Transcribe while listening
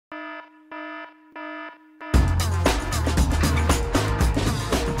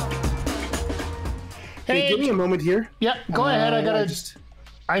Hey, give me a moment here. Yeah, go ahead.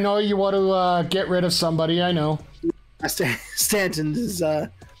 I know you want to get rid of somebody. I know. Stanton is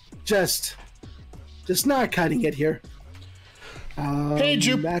just not cutting it here. Hey,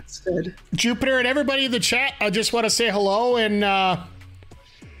 Jupiter and everybody in the chat. I just want to say hello, and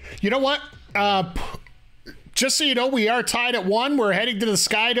you know what? Just so you know, we are tied at 1. We're heading to the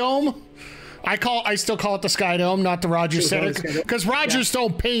Sky Dome. I still call it the Sky Dome, not the Rogers Center, because Rogers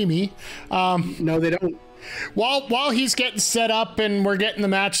don't pay me. No, they don't. While he's getting set up and we're getting the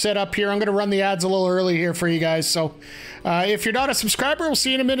match set up here, I'm going to run the ads a little early here for you guys. So if you're not a subscriber, we'll see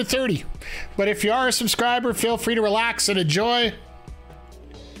you in a minute 30. But if you are a subscriber, feel free to relax and enjoy.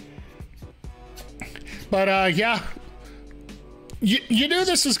 But yeah, you knew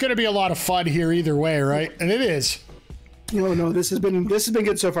this was going to be a lot of fun here either way, right? And it is. No, this has been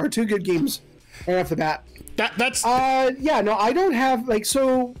good so far. 2 good games right off the bat. That's yeah. No, I don't have like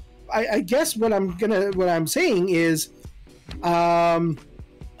so. I guess what I'm saying is, are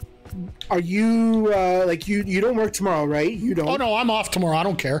you like you don't work tomorrow, right? You don't. Oh no, I'm off tomorrow. I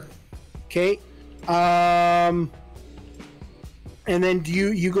don't care. Okay. And then do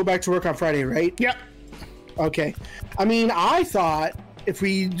you go back to work on Friday, right? Yep. Okay. I mean, I thought if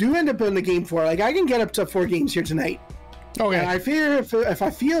we do end up in the game 4, like I can get up to 4 games here tonight. Okay. And I fear if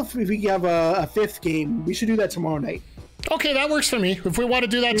we have a 5th game, we should do that tomorrow night. Okay, that works for me. If we want to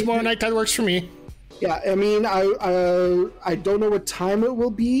do that tomorrow night, that works for me. Yeah, I mean, I don't know what time it will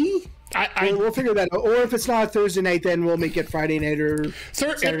be. We'll figure that out. Or if it's not Thursday night, then we'll make it Friday night or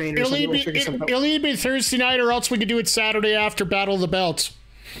Saturday night or something. It'll either be Thursday night, or else we could do it Saturday after Battle of the Belts.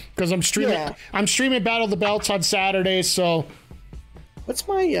 Because I'm streaming. Yeah. I'm streaming Battle of the Belts on Saturday, so. What's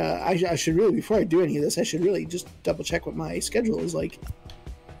my? I should really, before I do any of this, I should really just double check what my schedule is like.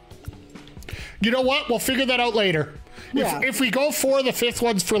 You know what? We'll figure that out later. Yeah. If we go for the 5th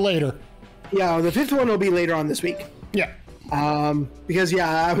one's for later. Yeah, the 5th one will be later on this week. Yeah. Because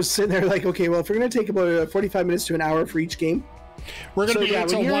I was sitting there like, okay, well, if we're gonna take about 45 minutes to an hour for each game, we're gonna be here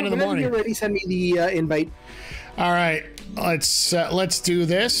until 1 in the morning. When you're ready, send me the invite. All right, let's do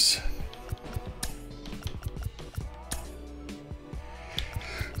this.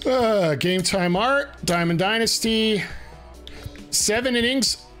 Game Time Art, Diamond Dynasty, 7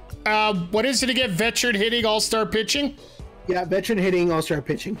 innings. What is it again? Veteran hitting, all-star pitching? Yeah, veteran hitting, all-star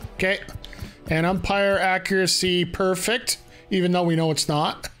pitching. Okay. And umpire accuracy, perfect, even though we know it's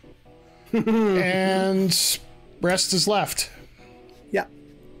not. And rest is left. Yeah.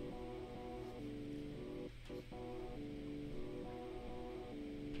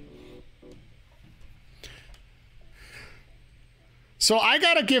 So I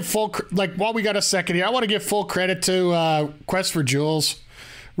got to give while we got a second here, I want to give full credit to Quest for Jewels.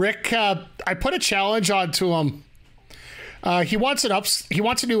 Rick, I put a challenge onto him. He wants a new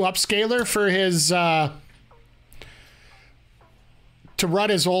upscaler for his to run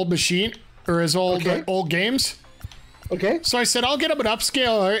his old machine or his old games. Okay. So I said I'll get him an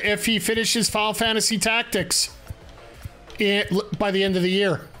upscaler if he finishes Final Fantasy Tactics by the end of the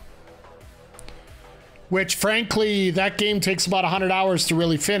year. Which, frankly, that game takes about 100 hours to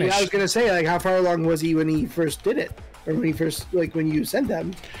really finish. Yeah, I was gonna say, like, how far along was he when he first did it, or when he first, like, when you sent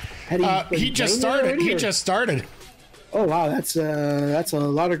them? He just started. He just started. Oh wow, that's a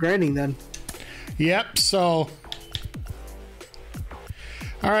lot of grinding then. Yep. So,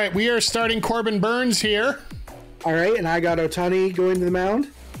 all right, we are starting Corbin Burns here. All right, and I got Ohtani going to the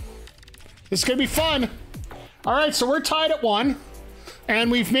mound. This is gonna be fun. All right, so we're tied at 1.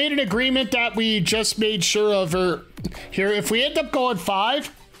 And we've made an agreement that we just made sure of here. If we end up going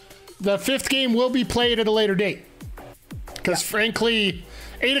 5, the 5th game will be played at a later date. Because frankly,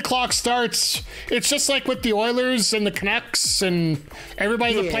 8 o'clock starts. It's just like with the Oilers and the Canucks and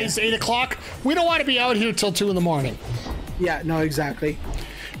everybody that plays 8 o'clock. We don't want to be out here till 2 in the morning. Yeah, no, exactly.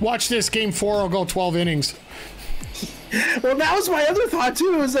 Watch this. Game 4 will go 12 innings. Well, that was my other thought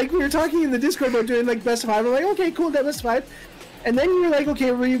too. It was like we were talking in the Discord about doing like best of 5. We're like, okay, cool, that best of 5. And then you were like,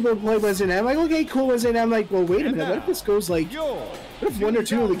 okay, we're going to play Wednesday night. I'm like, okay, cool, Wednesday night. I'm like, well, wait a minute. What if this goes like, what if 1 or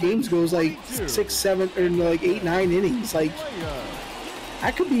 2 of the games goes like 6, 7, or like 8, 9 innings? Like,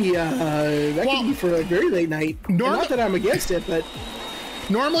 that could be, could be for a very late night. Not that I'm against it, but.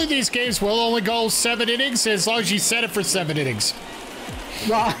 Normally these games will only go 7 innings as long as you set it for 7 innings.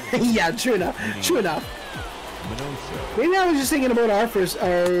 Well, yeah, true enough. True enough. Maybe I was just thinking about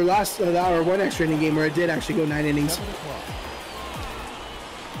our one extra inning game where it did actually go 9 innings.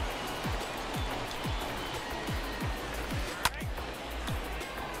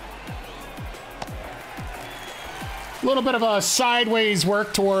 A little bit of a sideways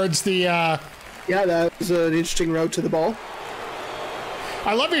work towards the... Yeah, that was an interesting route to the ball.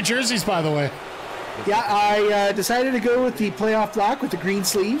 I love your jerseys, by the way. Yeah, I decided to go with the playoff block with the green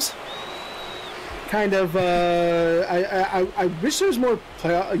sleeves. Kind of, I wish there was more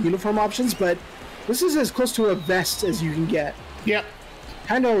uniform options, but this is as close to a vest as you can get. Yep.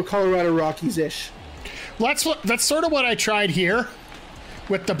 Kind of Colorado Rockies-ish. Well, that's sort of what I tried here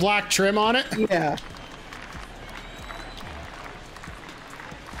with the black trim on it. Yeah.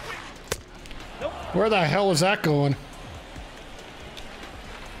 Where the hell was that going?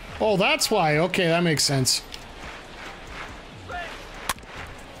 Oh, that's why. Okay, that makes sense.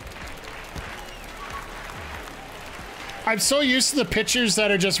 I'm so used to the pitchers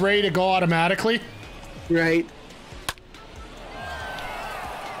that are just ready to go automatically. Right.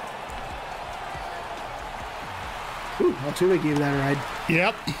 Ooh, Altuve gave that a ride.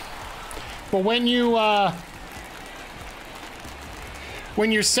 Yep. But when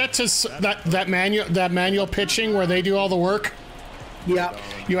you're set to that manual pitching where they do all the work, yeah,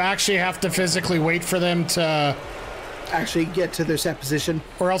 you actually have to physically wait for them to actually get to their set position,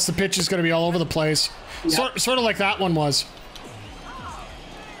 or else the pitch is going to be all over the place. Yep. Sort of like that one was.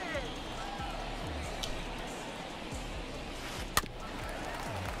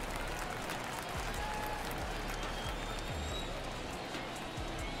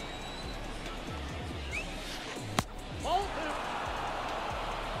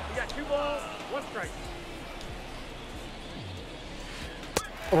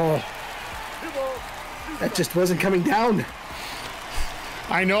 Oh, that just wasn't coming down.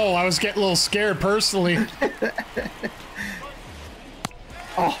 I know, I was getting a little scared personally.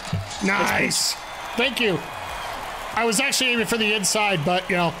 Oh, nice. Thank you. I was actually aiming for the inside, but,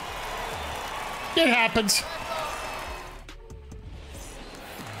 you know, it happens.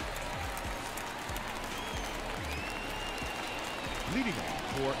 Leading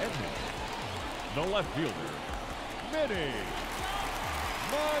off for Edmonton, the left fielder, Manny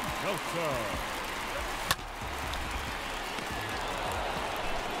Manosa.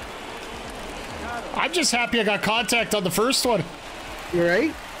 I'm just happy I got contact on the first one. You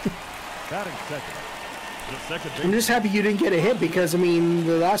right? Batting second. The second I'm just happy you didn't get a hit because, I mean,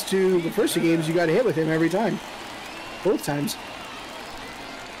 the first two games, you got a hit with him every time. Both times.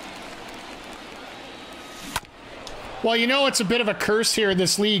 Well, you know, it's a bit of a curse here in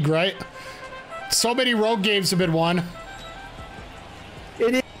this league, right? So many road games have been won.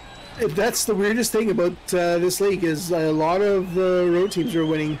 It is. That's the weirdest thing about this league is a lot of the road teams are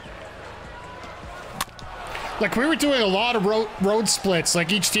winning. Like, we were doing a lot of road splits.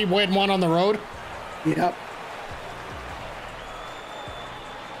 Like, each team win one on the road. Yep.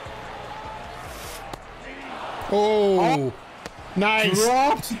 Oh, nice.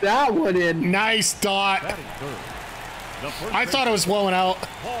 Dropped that one in. Nice dot. I thought it was blowing out.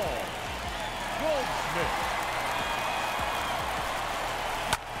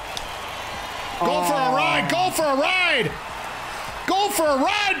 Go for a ride. Go for a ride. Go for a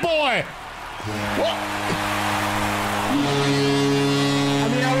ride, boy. I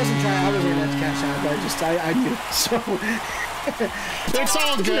mean, I wasn't going to catch out, but I knew. So it's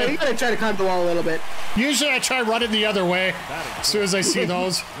all good. You gotta try to climb the wall a little bit. Usually I try running the other way as soon as I see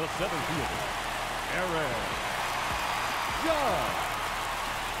those.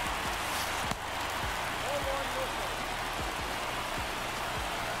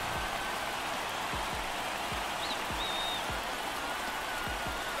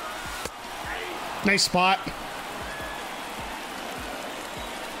 Nice spot.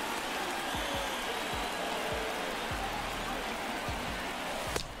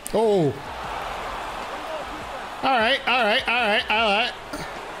 Oh. All right, all right, all right, all right.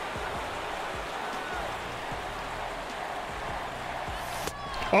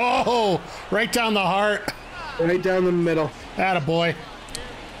 Oh, right down the heart. Right down the middle. Attaboy.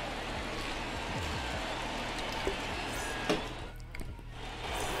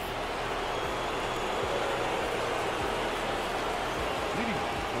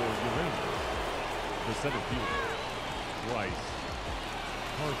 Center fielder, Bryce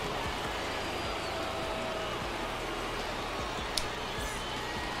Harper.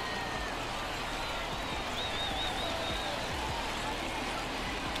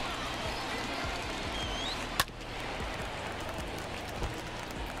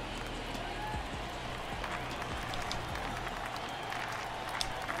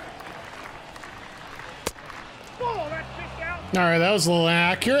 All right, that was a little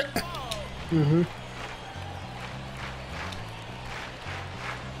inaccurate. Mm-hmm.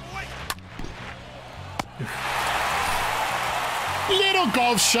 Little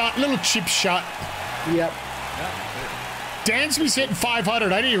golf shot, little chip shot. Yep. Dansby's hitting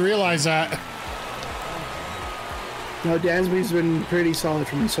 500. I didn't realize that. No, Dansby's been pretty solid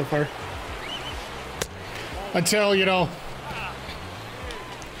for me so far. Until, you know,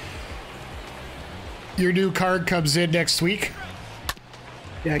 your new card comes in next week.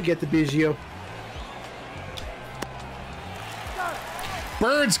 Yeah, get the Biggio.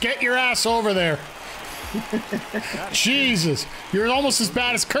 Birds, get your ass over there. Jesus, you're almost as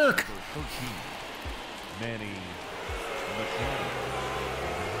bad as Kirk.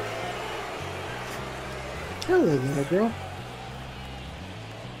 Hello, little girl.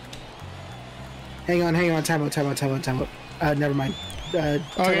 Hang on, time out. Never mind. Okay,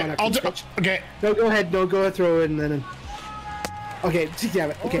 okay. No, go ahead. No, go ahead, throw it and then. Okay,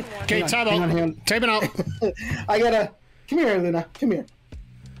 damn it. Okay. Okay, time out. Time it out. I gotta. Come here, Luna. Come here.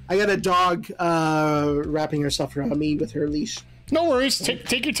 I got a dog wrapping herself around me with her leash. No worries.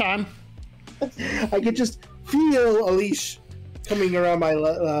 Take your time. I could just feel a leash coming around my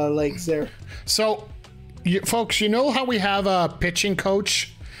legs there. So, folks, you know how we have a pitching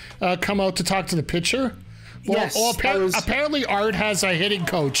coach come out to talk to the pitcher? Well, yes. Apparently, Art has a hitting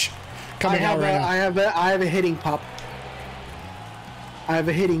coach coming out right now. I have a hitting pup. I have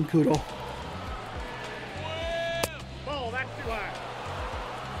a hitting poodle. Oh, that's too high.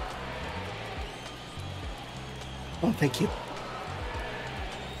 Oh, thank you.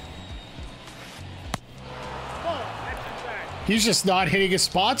 Oh, that's inside. He's just not hitting his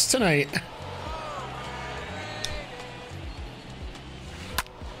spots tonight.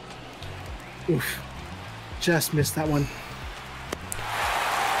 Oof. Just missed that one.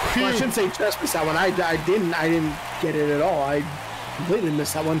 Well, I shouldn't say just missed that one. I didn't get it at all. I completely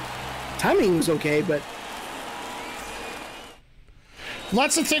missed that one. Timing was okay, but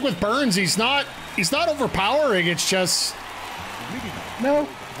that's the thing with Burns. He's not overpowering. It's just no.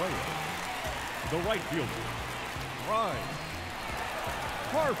 The right fielder, Ryan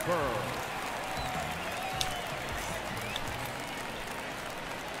Harper.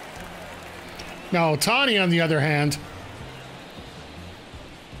 No, Tani, on the other hand.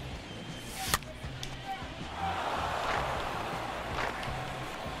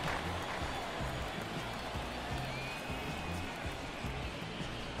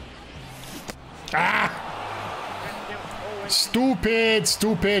 Ah! Stupid,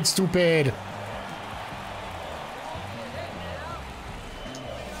 stupid, stupid.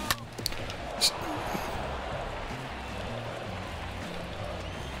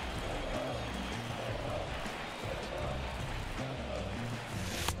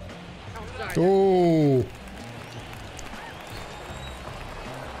 Oh.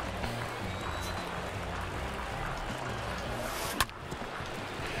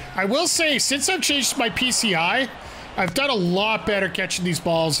 I will say, since I've changed my PCI, I've done a lot better catching these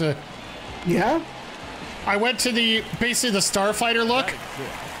balls. Yeah? I went to basically the Starfighter look.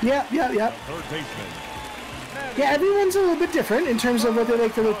 Yeah. Third baseman. Yeah, everyone's a little bit different in terms of what they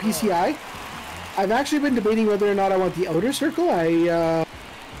like for their PCI. I've actually been debating whether or not I want the outer circle.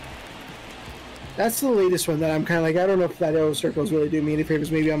 That's the latest one that I'm kind of like, I don't know if that outer circle is really doing me any favors.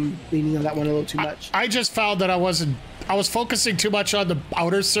 Maybe I'm leaning on that one a little too much. I just found that I was focusing too much on the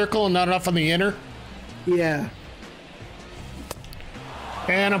outer circle and not enough on the inner. Yeah.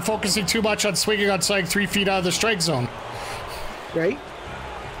 And I'm focusing too much on swinging outside 3 feet out of the strike zone. Right?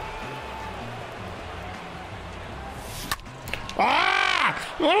 Ah!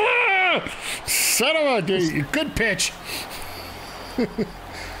 Ah! Son of a good pitch.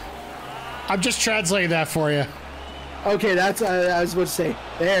 I'm just translating that for you. Okay, that's I was about to say.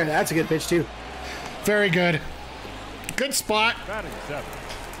 There, that's a good pitch too. Very good. Good spot. Batting seventh,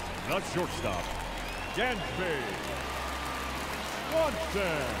 the shortstop, Dansby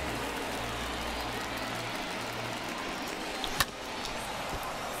Swanson.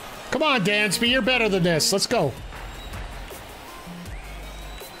 Come on, Dansby, you're better than this. Let's go.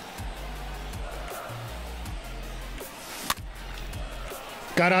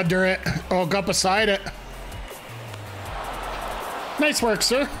 Got under it. Oh, got beside it. Nice work,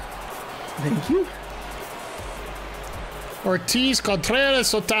 sir. Thank you. Ortiz,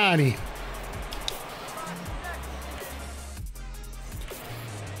 Contreras, Otani.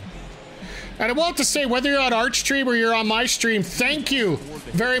 And I want to say, whether you're on Arch stream or you're on my stream, thank you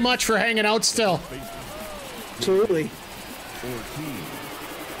very much for hanging out still. Absolutely.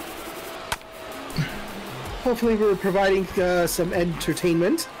 Hopefully we're providing some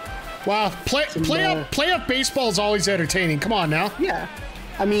entertainment. Wow, playoff baseball is always entertaining. Come on now. Yeah.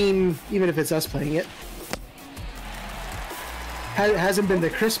 I mean, even if it's us playing it. Hasn't been the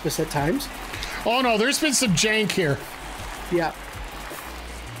crispest at times. Oh no, there's been some jank here. Yeah.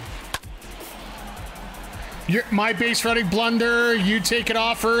 My base running blunder, you take it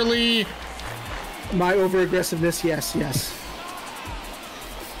off early. My over-aggressiveness, yes.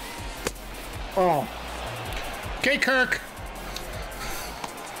 Oh. Okay, Kirk.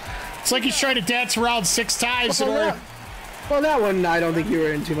 It's like he's trying to dance around 6 times in order. Well, that one I don't think you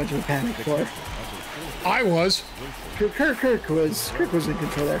were in too much of a panic for. I was. Kirk was in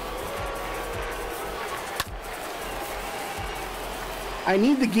control there. I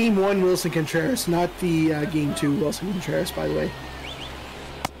need the game 1 Wilson Contreras, not the game 2 Wilson Contreras, by the way.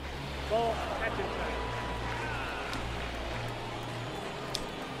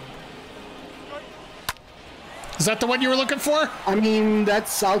 Is that the one you were looking for? I mean,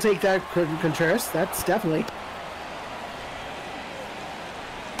 I'll take that Contreras. That's definitely.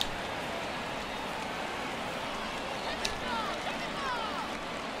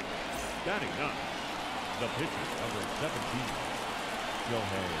 Standing up, the pitcher, number 17, Show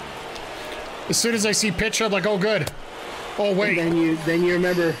YEG. As soon as I see pitcher, I'm like, oh, good. Oh, wait. And then you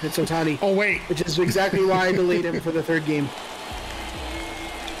remember it's Ohtani. Oh, wait. Which is exactly why I delayed him for the 3rd game.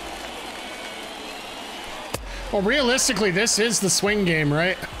 Well, realistically, this is the swing game,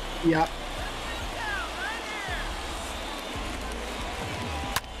 right? Yeah.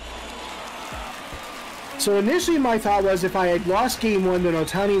 So initially my thought was if I had lost game 1, then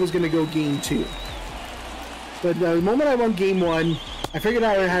Ohtani was going to go game 2. But the moment I won game 1, I figured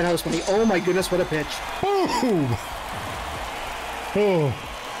I had house money. Oh my goodness, what a pitch. Oh. Oh.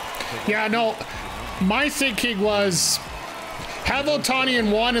 Yeah, no. My thinking was have Ohtani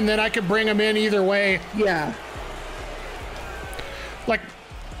in 1, and then I could bring him in either way. Yeah. Like,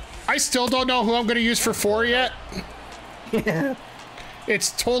 I still don't know who I'm going to use for 4 yet. Yeah.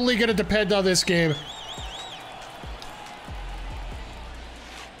 It's totally going to depend on this game.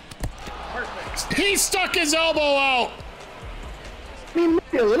 Perfect. He stuck his elbow out. I mean,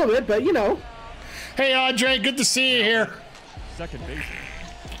 maybe a little bit, but you know. Hey, Andre, good to see you here. Second baseman,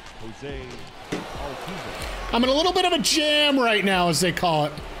 Jose Altuve. I'm in a little bit of a jam right now, as they call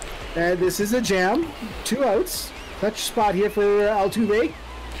it. This is a jam. 2 outs. Clutch spot here for Altuve.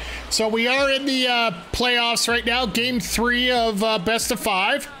 So we are in the playoffs right now. Game 3 of best of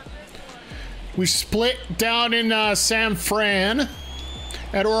 5. We split down in San Fran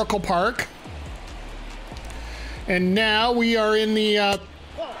at Oracle Park. And now we are in the...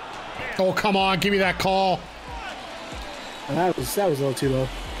 oh, come on. Give me that call. That was a little too low.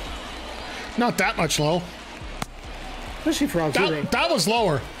 Not that much low. Especially for Altuve. That was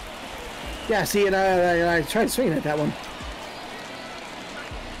lower. Yeah, see, and I tried swinging at that one.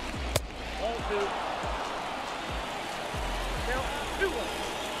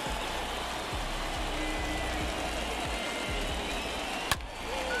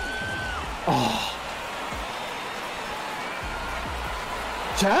 Oh.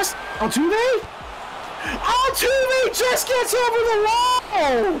 Just? Altuve? Altuve just gets over the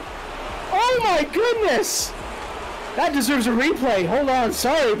wall! Oh my goodness! That deserves a replay. Hold on,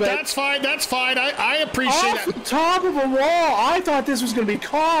 sorry, but... That's fine, that's fine. I appreciate off the top of a wall, I thought this was going to be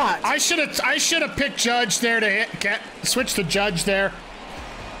caught. I should have picked Judge there to switch the Judge there.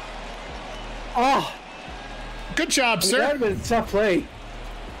 Oh. Good job, sir. That would have been a tough play.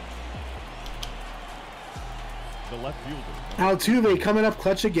 The left fielder, Altuve coming up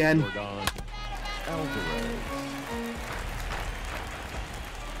clutch again. Alvarez.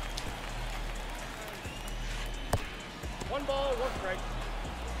 One ball, one strike.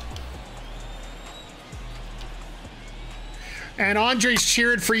 And Andre's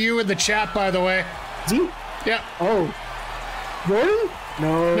cheered for you in the chat, by the way. Is he? Yeah. Oh. Jordan?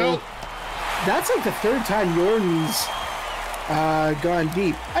 No. No. That's like the 3rd time Jordan's gone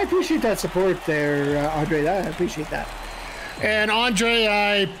deep. I appreciate that support there, Andre. I appreciate that. And Andre,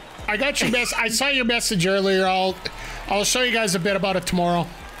 I got your I saw your message earlier. I'll show you guys a bit about it tomorrow.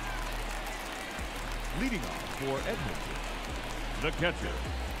 Leading off for Edmonton, the catcher,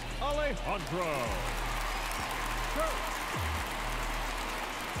 Alejandro.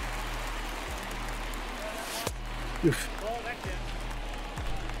 Oof.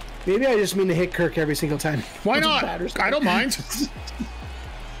 Maybe I just mean to hit Kirk every single time. Why not? I don't mind.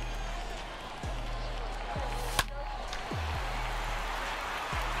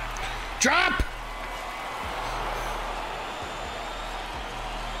 Drop!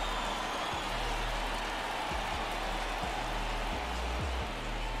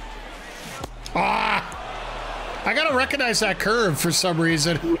 Ah! I gotta recognize that curve for some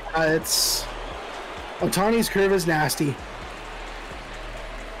reason. Yeah, it's... Ohtani's curve is nasty.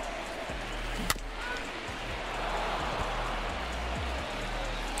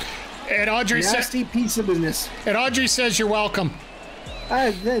 And Audrey nasty piece of business. And Audrey says you're welcome.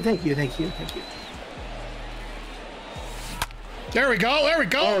 Thank you. There we go.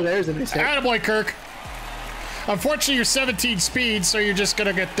 Oh, there's a nice hit. Attaboy, Kirk. Unfortunately, you're 17 speed, so you're just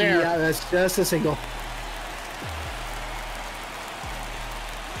gonna get there. Yeah, that's just a single.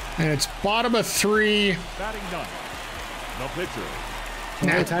 And it's bottom of 3. Batting none. The pitcher.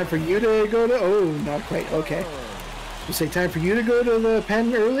 Now time for you to go to... Oh, not quite. Okay. You say time for you to go to the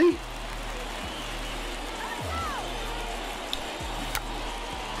pen early?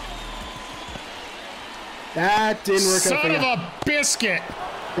 That didn't work out for you. Son of a biscuit.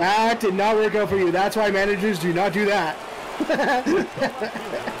 That did not work out for you. That's why managers do not do that.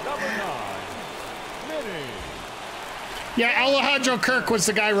 Yeah, Alejandro Kirk was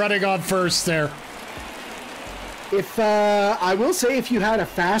the guy running on first there. If I will say, if you had a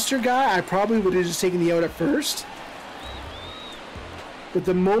faster guy, I probably would have just taken the out at first. But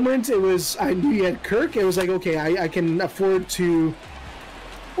the moment it was, I knew you had Kirk, it was like, okay, I can afford to.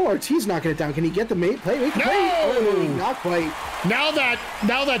 Oh, Ortiz knocking it down. Can he get the play? Make the No! play? Oh, not quite. Now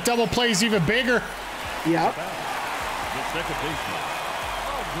that double play is even bigger. Yep. The second baseman.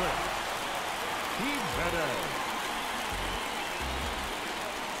 Aldrich. Team better.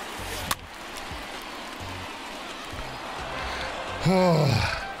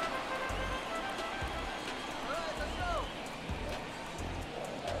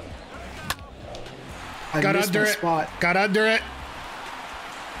 Got under it. Got under it.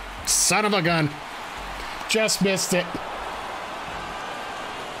 Son of a gun. Just missed it.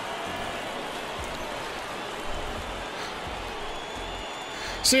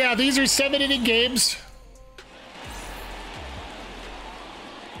 So yeah, these are 7-inning games.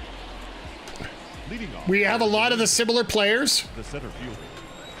 We have a lot of the similar players. The center fielder.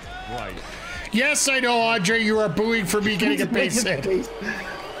 Right. Yes, I know, Andre, you are booing for me getting a base hit.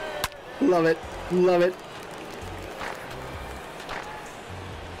 Love it. Love it.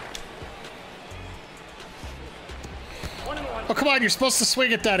 Oh, come on, you're supposed to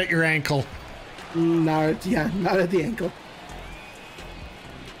swing at that at your ankle. No, yeah, not at the ankle.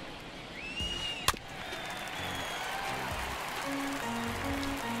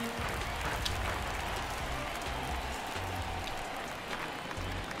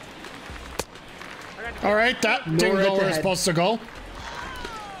 All right, that didn't go where it's supposed to go.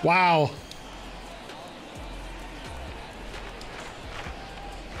 Wow.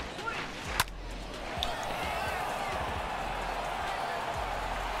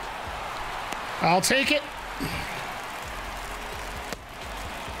 I'll take it.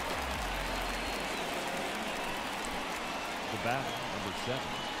 The bat, number 7.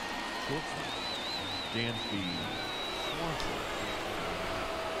 Shortstop. Dansby Swanson.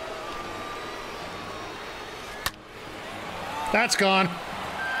 That's gone.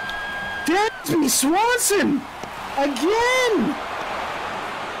 Dansby Swanson! Again!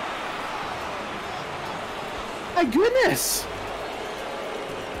 My goodness!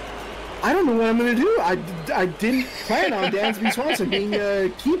 I don't know what I'm going to do. I didn't plan on Dansby Swanson being a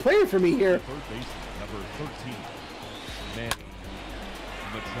key player for me here. Third baseman, number 13. Manny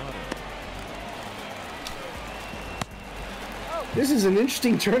Machado. This is an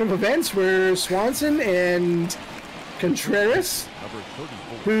interesting turn of events where Swanson and Contreras,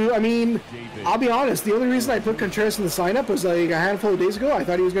 who, I mean, I'll be honest, the only reason I put Contreras in the lineup was like a handful of days ago. I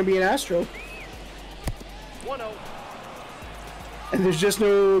thought he was going to be an Astro. 1-0. And there's just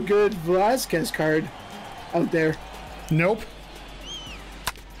no good Velazquez card out there. Nope.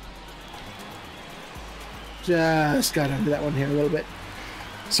 Just got under that one here a little bit.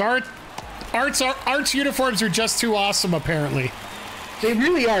 So Art's uniforms are just too awesome, apparently. They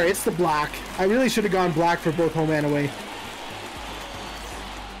really are. It's the black. I really should have gone black for both home and away.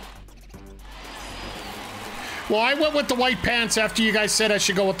 Well, I went with the white pants after you guys said I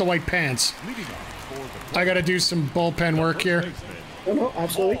should go with the white pants. I got to do some bullpen work here. Oh, no,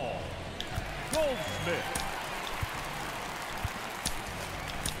 absolutely. Goldschmidt.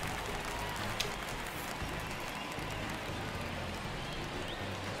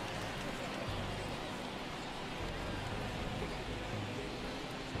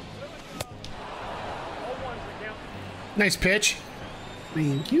 Nice pitch.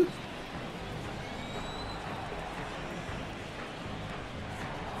 Thank you.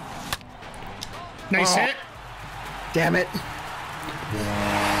 Nice hit. Damn it. Is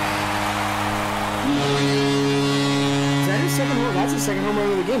that his second home? That's his second home run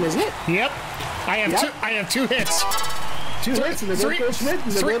of the game, isn't it? Yep. I have two hits. Two hits and the Goldschmidt?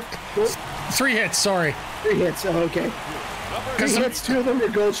 Three hits, sorry. 3 hits, oh, okay. 3 hits, 2 of them are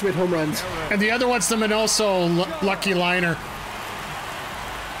Goldschmidt home runs. And the other one's the Minoso lucky liner.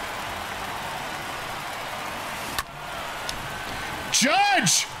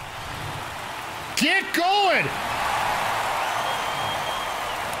 Judge! Get going!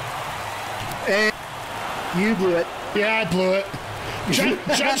 And you blew it. Yeah, I blew it.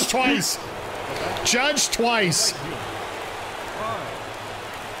 Judge twice. Judge twice.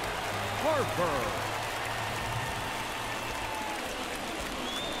 Harper.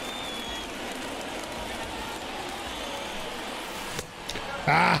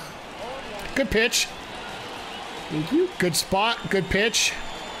 Ah, good pitch. Thank you. Good spot, good pitch.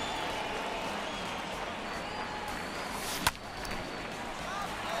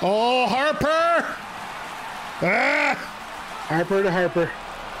 Oh, Harper! Ah! Harper to Harper.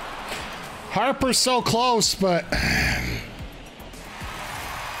 Harper's so close, but... Now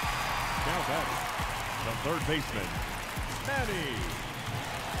batting, the third baseman, Manny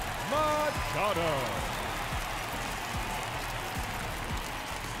Machado.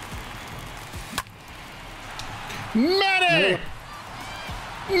 Manny!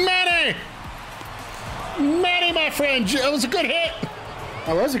 Manny! Manny, my friend, that was a good hit.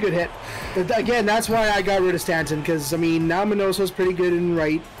 That was a good hit. But again, that's why I got rid of Stanton, because, I mean, now Minoso's pretty good in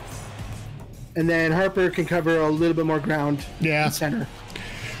right. And then Harper can cover a little bit more ground in center.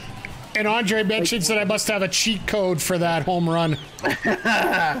 And Andre mentions that I must have a cheat code for that home run.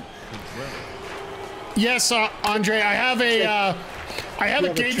 Yes, Andre, I have a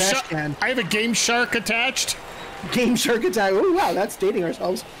Game Shark. I have a Game Shark attached. Game Shark attached. Oh wow, that's dating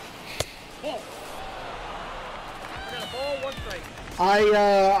ourselves.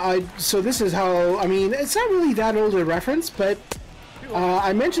 So this is how, I mean, it's not really that old a reference, but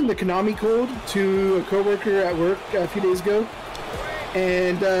I mentioned the Konami code to a coworker at work a few days ago,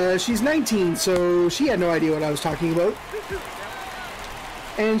 and she's 19, so she had no idea what I was talking about.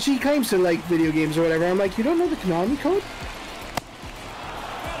 And she claims to like video games or whatever. I'm like, you don't know the Konami code?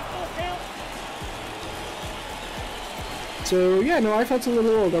 So yeah, no, I felt a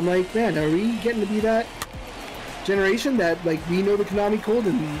little old. I'm like, man, are we getting to be that generation that like we know the Konami code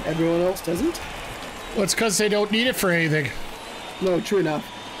and everyone else doesn't? Well, it's because they don't need it for anything. No, true enough.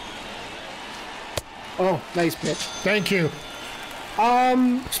 Oh, nice pitch. Thank you.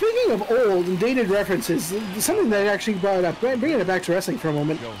 Speaking of old and dated references, something that actually brought up, bringing it back to wrestling for a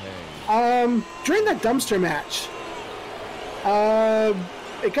moment. During that dumpster match,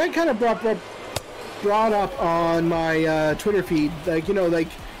 it got kind of brought up on my Twitter feed, like, you know, like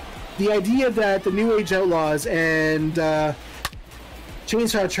the idea that the New Age Outlaws and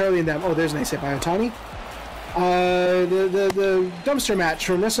Chainsaw Charlie and them. Oh, there's a nice hit by Otani. The dumpster match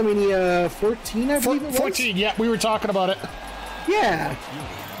from WrestleMania 14, I believe it was. 14, yeah, we were talking about it. Yeah.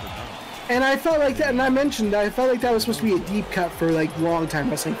 And I felt like that, and I mentioned I felt like that was supposed to be a deep cut for like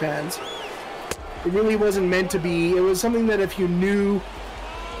long-time wrestling fans. It really wasn't meant to be. It was something that if you knew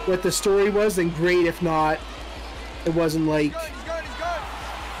what the story was, then great. If not, it wasn't like.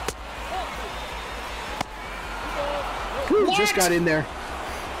 Whew, just got in there.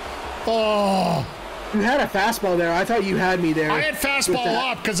 Oh. You had a fastball there. I thought you had me there. I had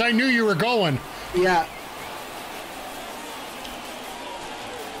fastball up because I knew you were going. Yeah.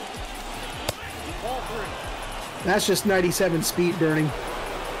 That's just 97 speed burning.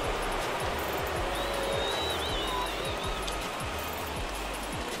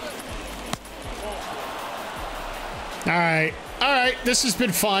 All right. All right. This has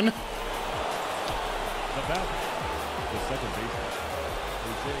been fun. The second baseman,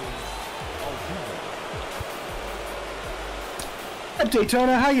 Up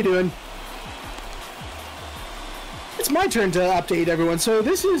Daytona, how you doing? It's my turn to update everyone. So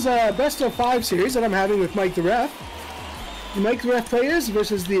this is a best of 5 series that I'm having with Mike the Ref. The Mike the Ref Playaz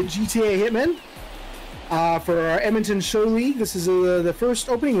versus the GTA Hitmen for our Edmonton Show League. This is the first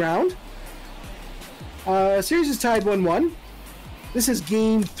opening round. Series is tied 1-1. This is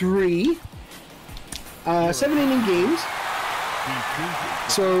game 3. 7-inning games.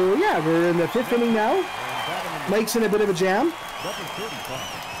 So yeah, we're in the 5th inning now. Mike's in a bit of a jam.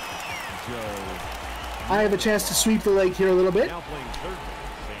 I have a chance to sweep the leg here a little bit.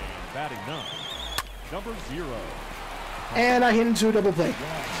 And I hit into a double play.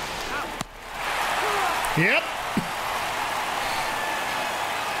 Yep.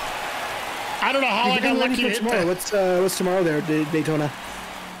 I don't know how I got lucky to hit tomorrow. What's tomorrow there, Daytona?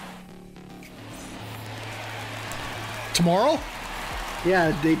 Tomorrow?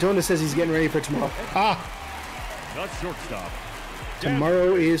 Yeah, Daytona says he's getting ready for tomorrow. shortstop.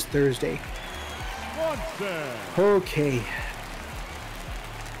 Tomorrow is Thursday. Okay.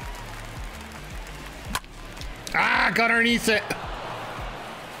 Ah, got underneath it.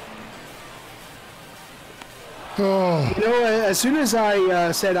 Oh. You know, as soon as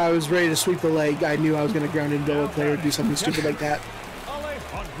I said I was ready to sweep the leg, I knew I was going to ground into a player or do something stupid like that.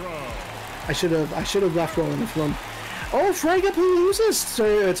 I should have left rolling if one. Oh,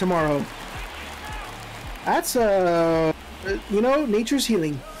 Fragapalooza's tomorrow. That's you know, nature's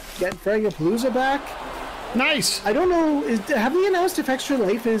healing. Get Fragapalooza back. Nice. I don't know. Have they announced if Extra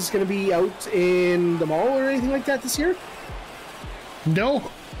Life is going to be out in the mall or anything like that this year?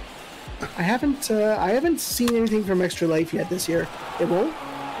 No. I haven't seen anything from Extra Life yet this year. It won't.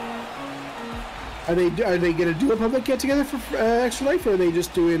 Are they going to do a public get together for Extra Life, or are they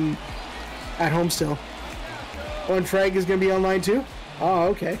just doing at home still? Oh, and Frag is going to be online too. Oh,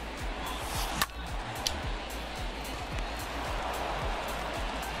 okay.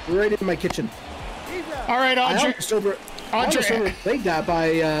 Right in my kitchen. All right, Audrey. I almost overplayed that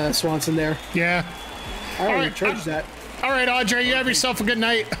by Swanson there. Yeah. I already charged that. All right, Audrey, you have yourself a good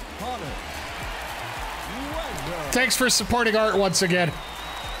night. Thanks for supporting art once again.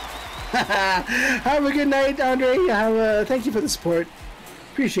 Have a good night, Andre. Thank you for the support.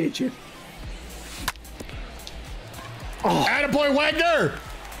 Appreciate you. Oh. Attaboy Wagner!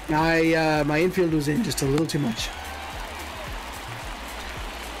 My infield was in just a little too much.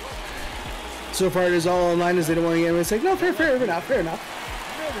 So far, it is all online as they don't want to get it. It's like, no, fair enough, fair enough.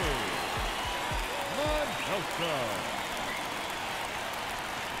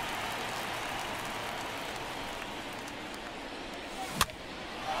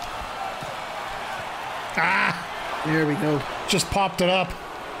 Ah! There we go. Just popped it up.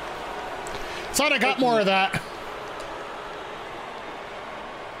 Thought I got more of that.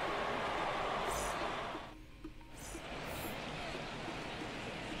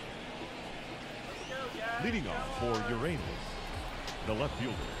 Leading off for Uranus, the left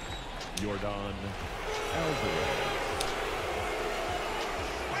fielder, Jordan Alvarez.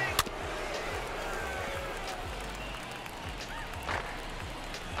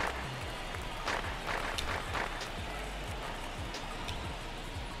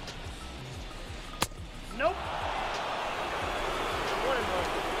 Nope.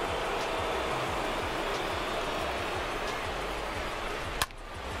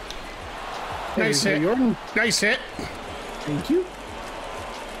 Nice hit. Jordan. Nice hit. Thank you.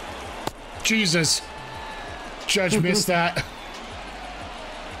 Jesus. Judge missed that.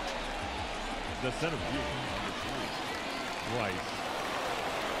 The center fielder, Bryce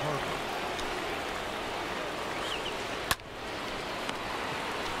Harper.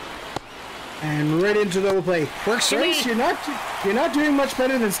 And right into double play. Works for Bryce, me. you're not doing much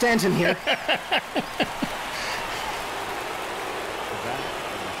better than Stanton here.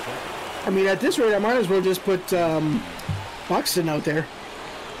 I mean, at this rate, I might as well just put Buxton out there.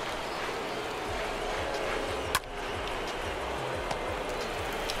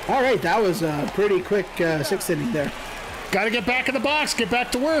 All right, that was a pretty quick sixth inning there. Got to get back in the box. Get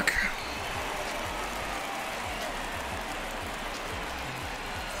back to work.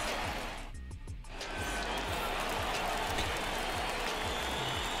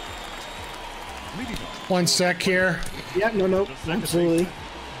 One sec here. Yeah, no, absolutely.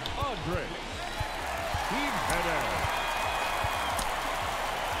 Andre. Team header.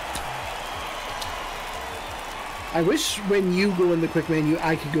 I wish when you go in the quick menu,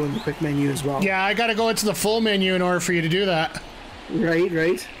 I could go in the quick menu as well. Yeah, I got to go into the full menu in order for you to do that.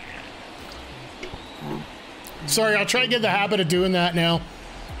 Right. Sorry, I'll try to get the habit of doing that now.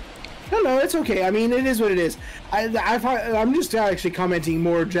 No, it's okay. I mean, it is what it is. I'm just actually commenting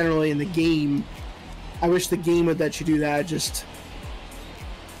more generally in the game. I wish the game would let you do that. Just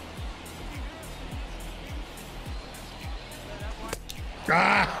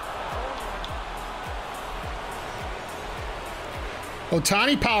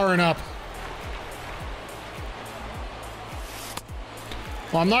Ohtani powering up.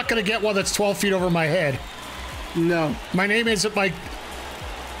 Well, I'm not going to get one that's 12 feet over my head. no. My name isn't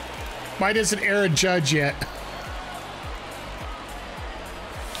Mine isn't Aaron Judge yet.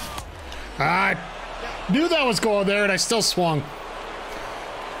 I knew that was going there, and I still swung.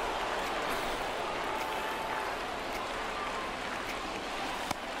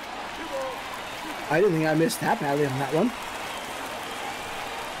 I didn't think I missed that badly on that one.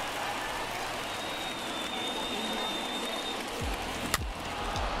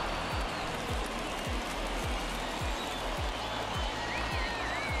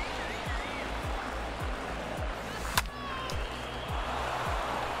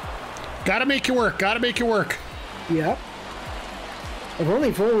 Gotta make you work. Gotta make you work. Yep. I've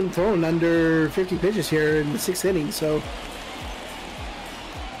only thrown under 50 pitches here in the sixth inning, so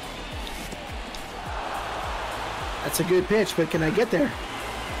that's a good pitch, but can I get there?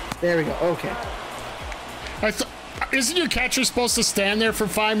 There we go. Okay. Isn't your catcher supposed to stand there for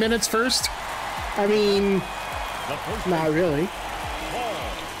 5 minutes first? I mean, not really.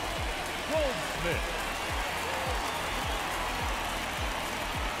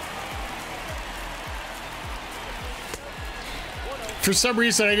 For some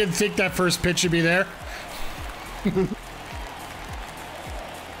reason, I didn't think that first pitch would be there. Okay,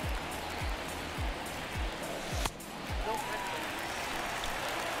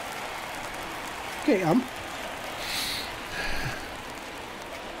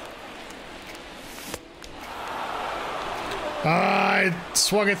 I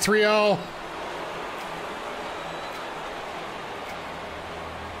swung at 3-0.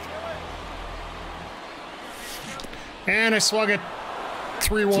 And I swung at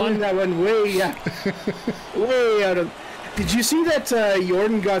 3-1. That went way, way out of. Did you see that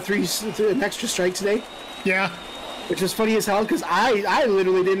Jordan got an extra strike today? Yeah. Which is funny as hell because I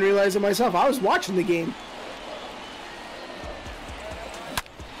literally didn't realize it myself. I was watching the game.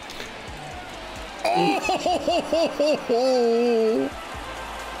 Oh.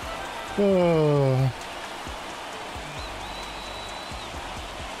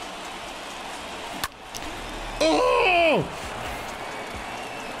 Oh!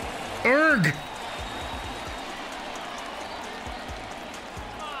 Erg!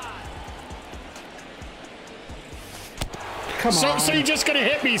 Come on. So you're just gonna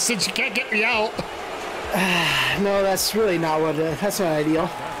hit me since you can't get me out? No, that's really not what. That's not ideal.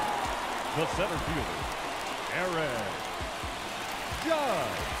 The center fielder, Aaron Judge.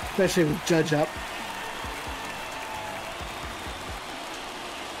 Especially with Judge up.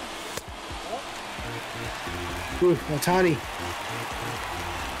 Ooh, Otani.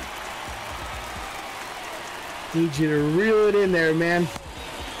 Need you to reel it in there, man.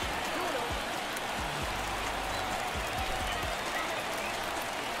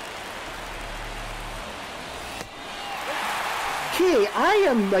 Okay, I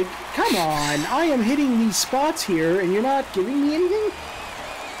am like, come on. I am hitting these spots here, and you're not giving me anything?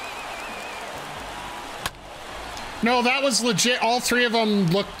 No, that was legit. All three of them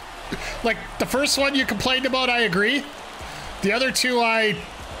look like the first one you complained about. I agree. The other two,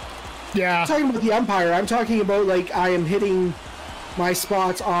 yeah. I'm talking about the umpire. I'm talking about like I am hitting my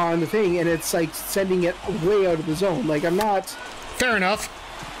spots on the thing, and it's like sending it way out of the zone. Like I'm not. Fair enough.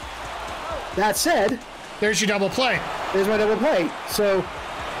 That said, there's your double play. There's my double play. So.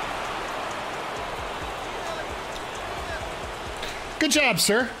 Good job,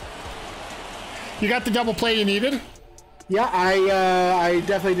 sir. You got the double play you needed? Yeah, I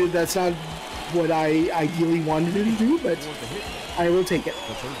definitely did. That's not what I ideally wanted to do, but I will take it.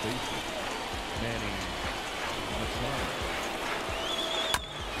 The third baseman, Manny Machado.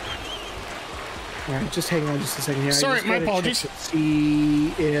 All right, just hang on just a second here. Sorry, my apologies. See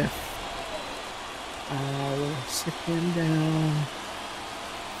if we'll sit him down,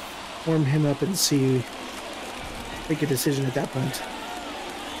 warm him up, and see. Make a decision at that point.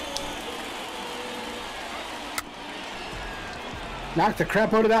 Knock the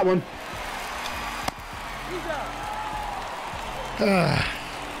crap out of that one. The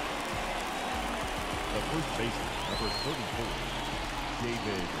first baseman, number 34,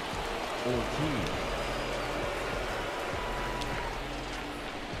 David Ortiz.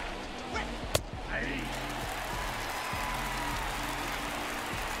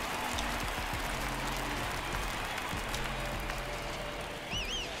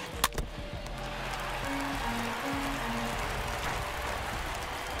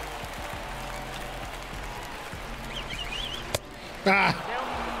 Ah.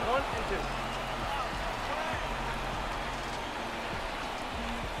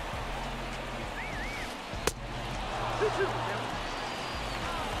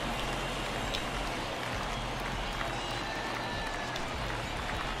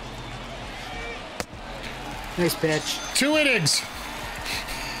 Nice pitch. 2 innings.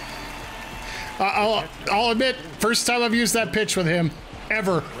 I'll admit, first time I've used that pitch with him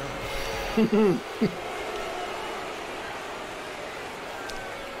ever.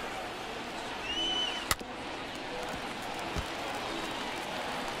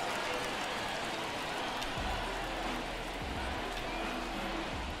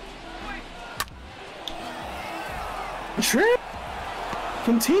 Trip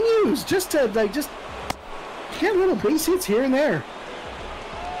continues just to like just get little base hits here and there.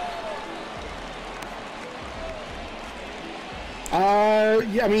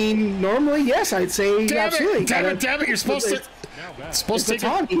 Yeah, I mean, normally yes, I'd say absolutely. Damn it! You're supposed to take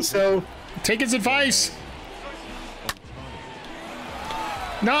Otani, so take his advice.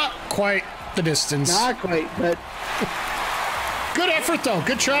 Not quite the distance. Not quite, but good effort though.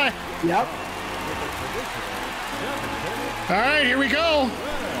 Good try. Yep. All right, here we go.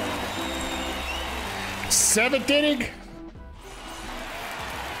 7th inning.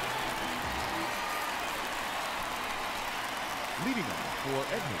 Leading off for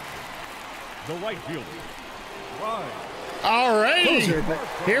Edmonton, the right fielder, Ryan. All righty. Closer, but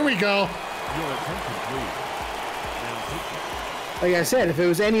here we go. Your attention, please. Like I said, if it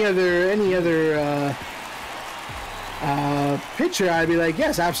was any other pitcher, I'd be like,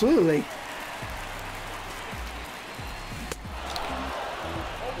 yes, absolutely.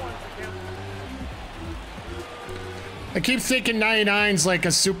 I keep thinking 99's like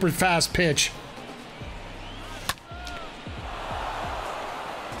a super fast pitch.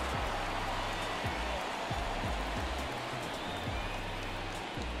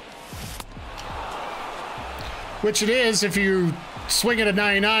 Which it is if you swing at a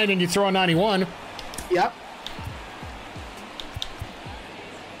 99 and you throw a 91. Yep.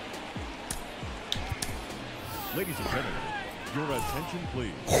 Ladies and gentlemen, your attention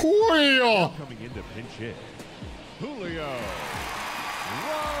please. Julio! Coming into pinch hit, Julio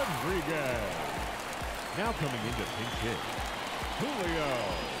Rodriguez. Now coming into pinch hit, Julio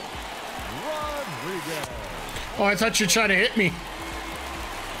Rodriguez. Oh, I thought you were trying to hit me.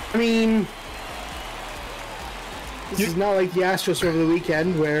 I mean, this is not like the Astros over the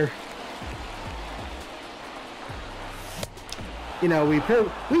weekend where, you know, we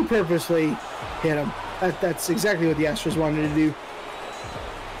purposely hit him. That's exactly what the Astros wanted to do.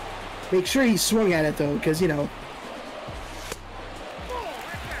 Make sure he swung at it, though, because, you know.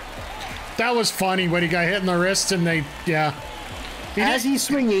 That was funny when he got hit in the wrist and they, yeah. As he's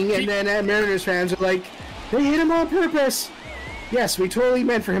swinging, and then Mariners fans are like, they hit him on purpose. Yes, we totally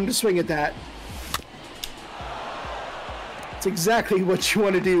meant for him to swing at that. It's exactly what you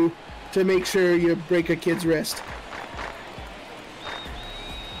want to do to make sure you break a kid's wrist.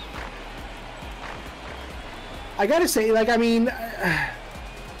 I gotta say, like, I mean, that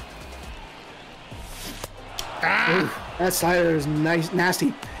slider is nice,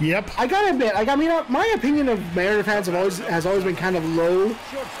 nasty. Yep. I gotta admit, like, I mean, my opinion of Mariner fans has always been kind of low,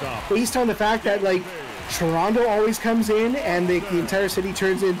 based on the fact that, like, Toronto always comes in and the entire city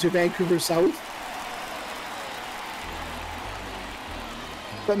turns into Vancouver South.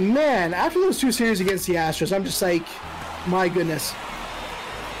 But man, after those two series against the Astros, I'm just like, my goodness.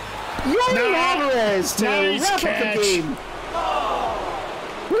 Young Alvarez to wrap up the game.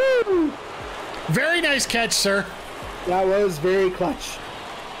 Woo! Very nice catch, sir. That was very clutch.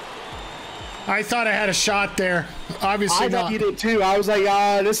 I thought I had a shot there. Obviously not. I thought you did too. I was like,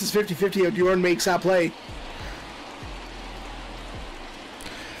 this is 50-50 if Jordan makes that play.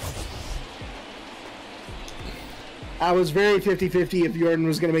 I was very 50-50 if Jordan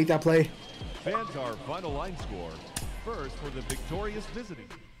was going to make that play. Fans our final line score. First for the victorious visiting.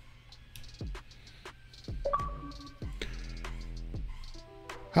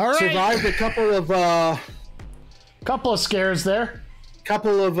 All right. Survived a couple of scares there.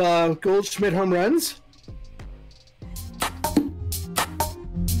 Couple of Goldschmidt home runs.